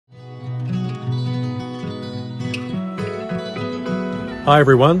Hi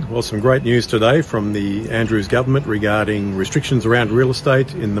everyone. Well, some great news today from the Andrews government regarding restrictions around real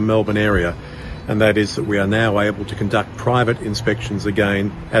estate in the Melbourne area. And that is that we are now able to conduct private inspections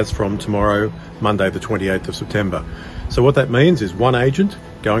again as from tomorrow, Monday the 28th of September. So what that means is one agent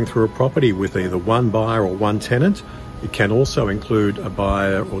going through a property with either one buyer or one tenant. It can also include a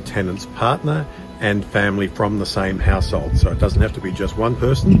buyer or tenant's partner and family from the same household. So it doesn't have to be just one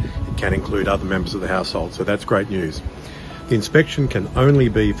person. It can include other members of the household. So that's great news. The inspection can only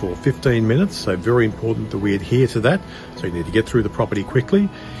be for 15 minutes, so very important that we adhere to that. So you need to get through the property quickly.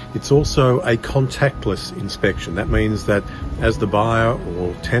 It's also a contactless inspection. That means that as the buyer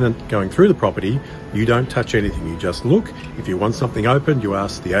or tenant going through the property, you don't touch anything. You just look. If you want something opened, you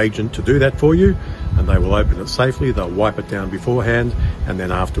ask the agent to do that for you, and they will open it safely. They'll wipe it down beforehand, and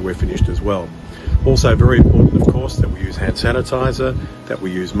then after we're finished as well. Also very important, of course, that we use hand sanitizer, that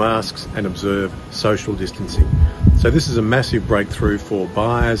we use masks and observe social distancing. So this is a massive breakthrough for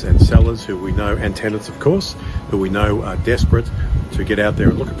buyers and sellers who we know, and tenants of course, who we know are desperate to get out there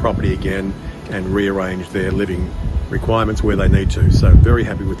and look at property again and rearrange their living requirements where they need to. So very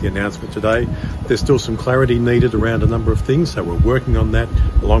happy with the announcement today. There's still some clarity needed around a number of things, so we're working on that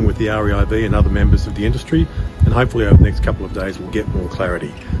along with the REIV and other members of the industry, and hopefully over the next couple of days we'll get more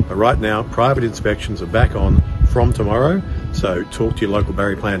clarity. But right now, private inspections are back on from tomorrow, so talk to your local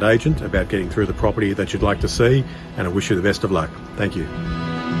Barry Plant agent about getting through the property that you'd like to see, and I wish you the best of luck. Thank you.